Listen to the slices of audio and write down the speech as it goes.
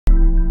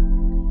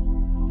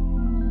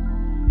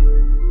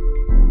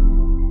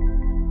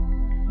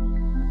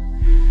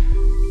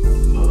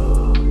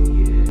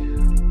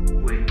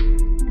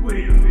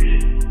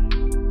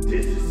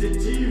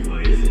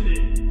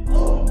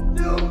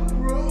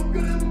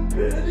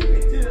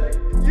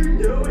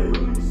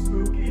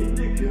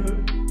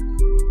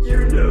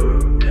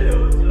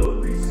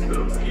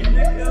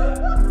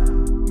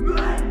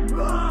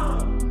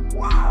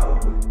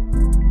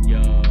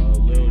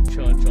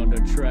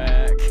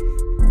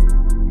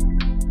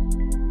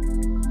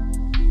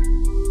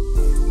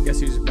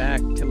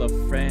back, tell a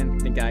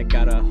friend, think I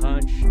got a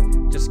hunch.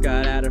 Just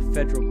got out of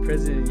federal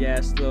prison,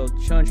 yes, little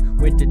Chunch.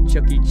 Went to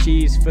Chuck E.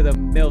 Cheese for the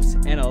MILFs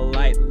and a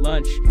light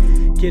lunch.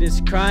 Kid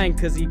is crying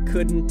cause he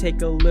couldn't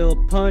take a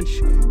little punch.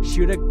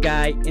 Shoot a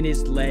guy in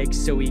his leg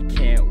so he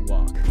can't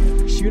walk.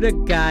 Shoot a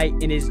guy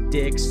in his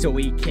dick so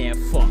he can't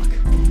fuck.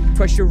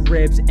 Crush your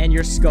ribs and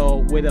your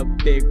skull with a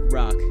big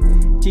rock.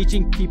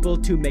 Teaching people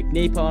to make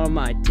napalm on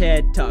my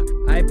TED Talk.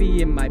 I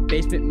be in my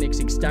basement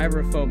mixing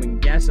styrofoam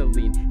and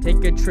gasoline.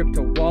 Take a trip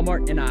to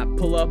Walmart and I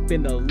pull up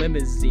in the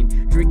limousine.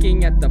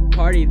 Drinking at the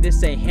party,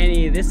 this ain't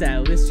Henny, this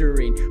that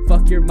Listerine.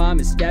 Fuck your mom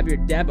and stab your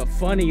dad, but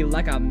funny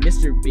like I'm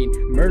Mr. Bean.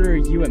 Murder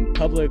you in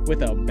public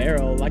with a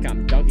barrel like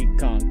I'm Donkey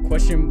Kong.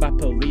 Questioned by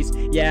police,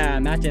 yeah,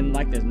 I'm acting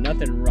like there's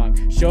nothing wrong.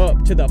 Show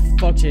up to the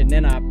function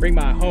and I bring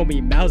my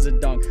homie Mao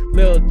Zedong.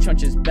 Lil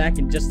Chunch is back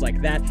and just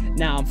like that,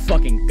 now I'm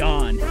fucking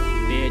gone,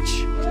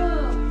 bitch.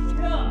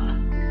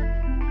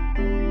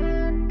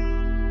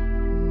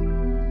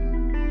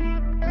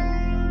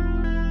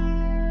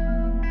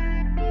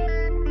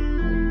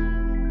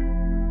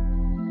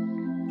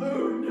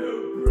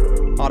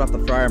 Hot off the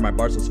fryer, my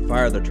bars was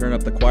fire. They're turning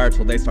up the choir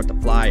till they start to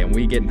fly, and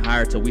we getting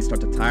higher till we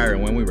start to tire.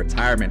 And when we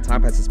retire, man,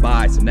 time passes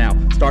by. So now,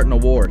 starting a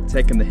war,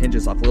 taking the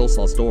hinges off Lil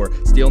Saul's door,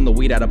 stealing the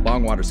weed out of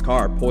Bongwater's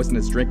car, poison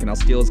his drink and I'll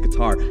steal his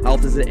guitar. I'll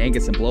visit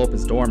Angus and blow up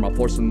his dorm. I'll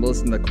force him to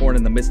listen to corn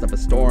in the midst of a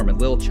storm,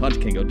 and Lil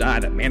Chunch can go die.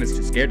 That man is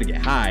too scared to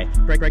get high.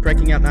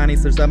 Breaking out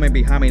 90s, there's a man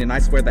behind me, and I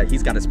swear that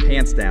he's got his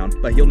pants down.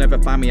 But he'll never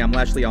find me. I'm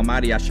Lashley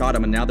Almighty. I shot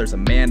him, and now there's a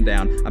man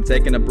down. I'm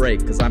taking a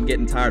break, cause I'm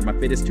getting tired. My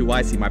fit is too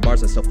icy. My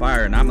bars are still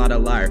fire, and I'm not a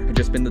liar. I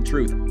just spin the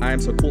truth. I am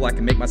so cool I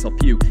can make myself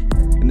puke.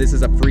 And this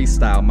is a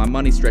freestyle. My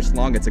money stretched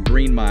long, it's a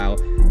green mile.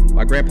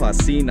 My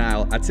grandpa's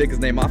senile. I take his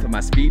name off of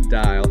my speed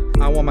dial.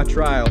 I want my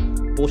trial.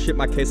 Bullshit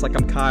my case like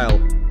I'm Kyle.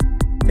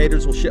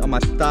 Haters will shit on my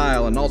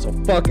style. And also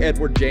fuck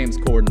Eggward James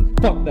Corden.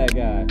 Fuck that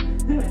guy.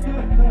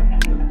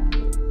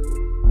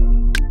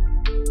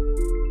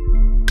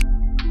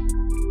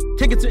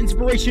 Take it to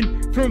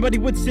inspiration from my buddy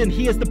Woodson.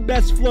 He has the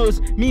best flows.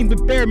 Me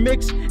with Bear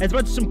mix, as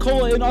much as some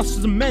cola and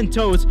also some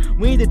Mentos.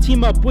 We need to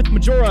team up with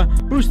Majora,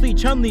 Bruce Lee,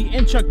 Chun-Li,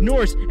 and Chuck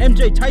Norris,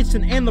 MJ,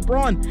 Tyson, and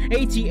LeBron,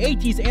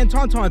 AT-ATs, and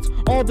Tauntauns,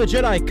 all the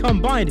Jedi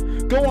combined.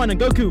 Gohan and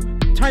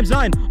Goku, times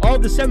 9, all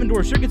of the 7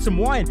 doors, sure get some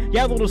wine.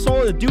 Yeah, little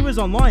Saul, the do is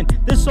online.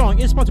 This song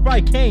is sponsored by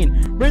Kane,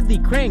 Ridley,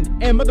 Krang,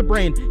 and Mother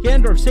Brain,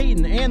 Gandorf,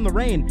 Satan, and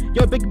Lorraine.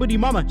 Yo, big booty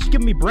mama, she's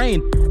giving me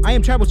brain. I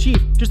am tribal chief,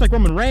 just like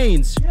Roman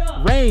Reigns.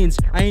 Reigns,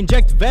 I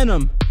inject venom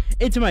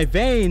into my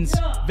veins.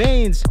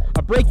 Veins,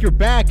 I'll break your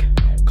back,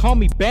 call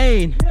me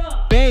Bane.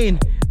 Bane,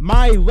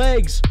 my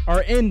legs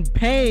are in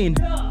pain.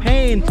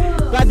 Pain,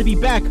 glad to be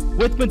back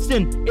with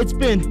Winston. It's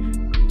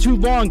been too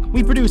long.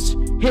 We produce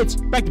hits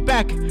back to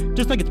back,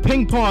 just like it's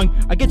ping pong.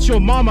 I get your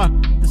mama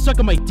to suck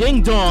on my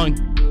ding dong.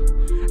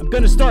 I'm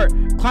gonna start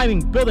climbing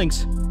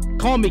buildings.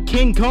 Call me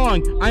King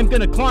Kong. I'm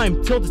gonna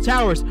climb till the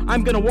towers.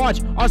 I'm gonna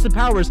watch Austin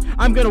Powers.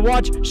 I'm gonna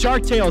watch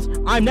Shark Tales.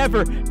 I'm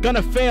never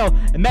gonna fail.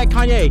 And Matt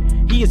Kanye,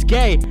 he is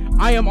gay.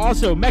 I am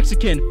also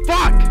Mexican.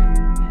 Fuck!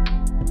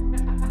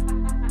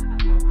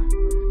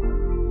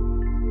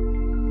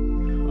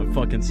 I'm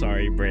fucking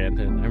sorry,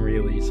 Brandon. I'm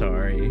really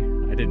sorry.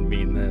 I didn't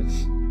mean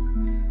this.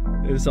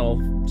 It was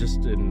all just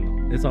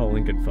it's all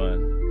in good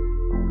fun.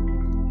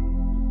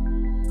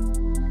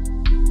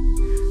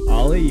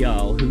 All of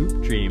y'all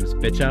hoop dreams,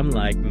 bitch, I'm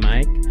like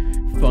Mike.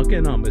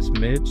 Fucking on Miss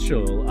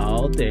Mitchell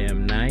all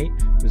damn night.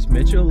 Miss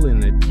Mitchell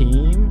in the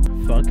team,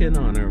 fucking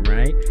on her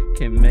right.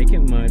 Can't make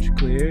it much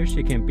clearer,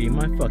 she can be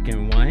my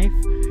fucking wife.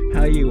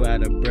 How you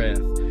out of breath?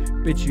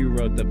 Bitch, you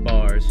wrote the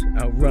bars.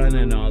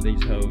 Outrunning all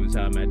these hoes,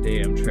 I'm a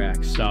damn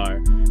track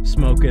star.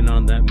 Smoking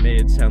on that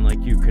mid, sound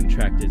like you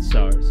contracted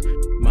SARS.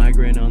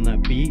 Migraine on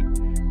that beat,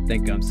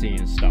 think I'm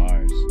seeing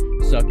stars.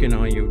 Sucking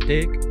on your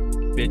dick,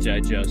 bitch, I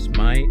just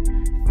might.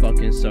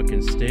 Fucking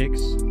sucking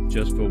sticks,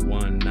 just for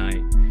one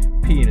night.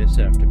 Penis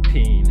after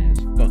penis,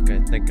 fuck, I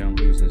think I'm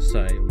losing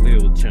sight.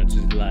 Lil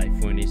Chunch's life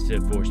when he's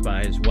divorced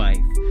by his wife.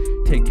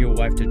 Take your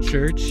wife to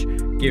church,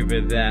 give her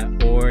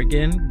that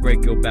organ.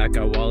 Break your back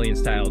out Wallian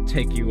style,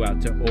 take you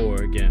out to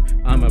Oregon.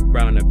 I'm a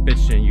browner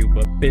bitch than you,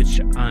 but bitch,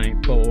 I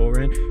ain't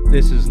foreign.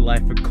 This is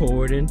life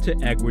according to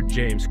Eggward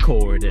James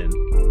Corden.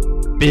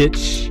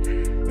 Bitch.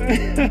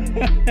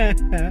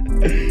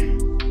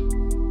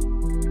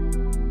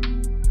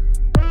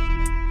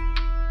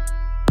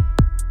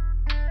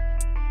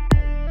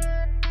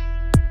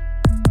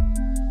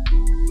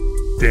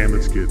 Damn,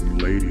 it's getting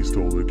late. He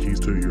stole the keys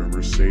to your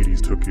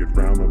Mercedes, took it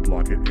round the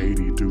block at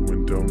 80,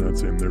 doing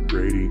donuts in their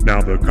Grady.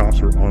 Now the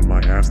cops are on my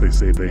ass, they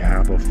say they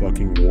have a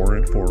fucking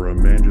warrant for a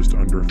man just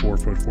under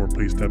 4'4".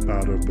 Please step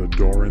out of the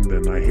door, and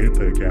then I hit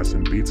the gas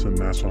and beat some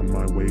ass on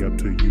my way up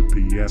to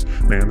UPS.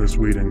 Man, this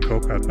weed and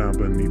coke I found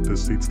beneath the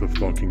seats the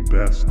fucking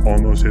best.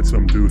 Almost hit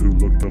some dude who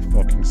looked the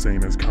fucking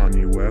same as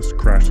Kanye West.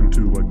 Crashed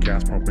into a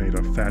gas pump, made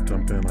a fat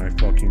dump, and I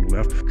fucking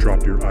left.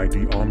 Dropped your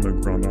ID on the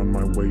ground on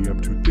my way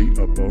up to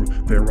the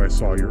abode. There I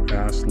saw your ass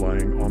ass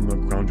lying on the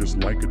ground just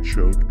like a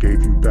choke.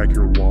 Gave you back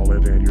your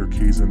wallet and your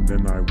keys and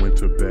then I went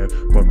to bed.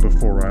 But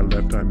before I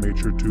left I made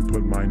sure to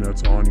put my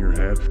nuts on your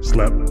head.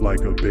 Slept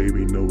like a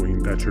baby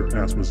knowing that your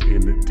ass was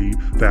in it deep.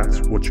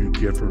 That's what you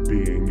get for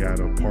being at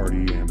a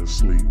party and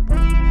asleep.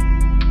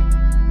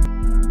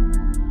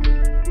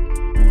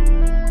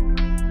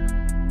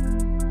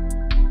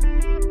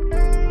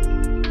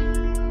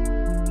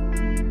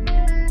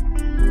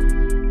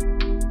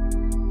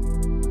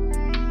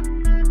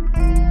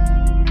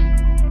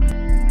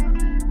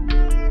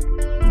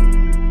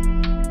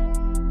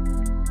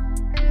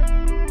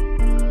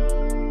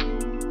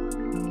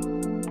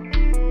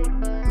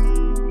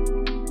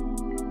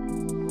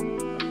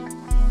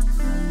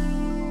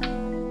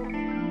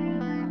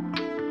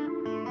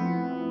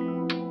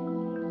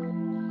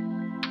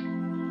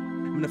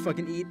 I'm gonna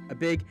fucking eat a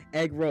big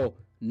egg roll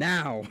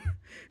now.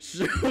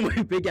 Show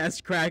my big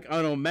ass crack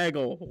on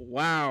Omegle.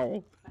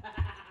 Wow.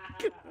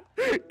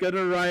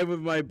 Gonna ride with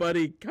my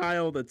buddy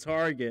Kyle the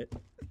Target.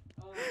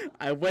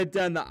 I went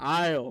down the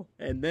aisle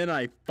and then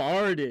I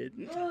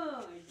farted.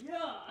 Oh,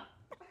 yeah.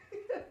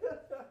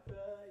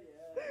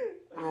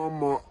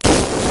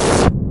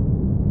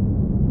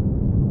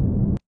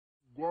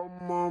 Got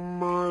my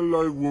mind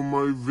like with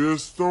my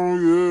vest on,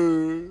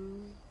 yeah.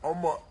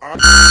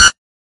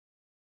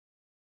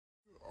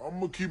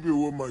 I'ma keep it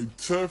with my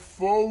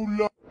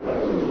Tefo.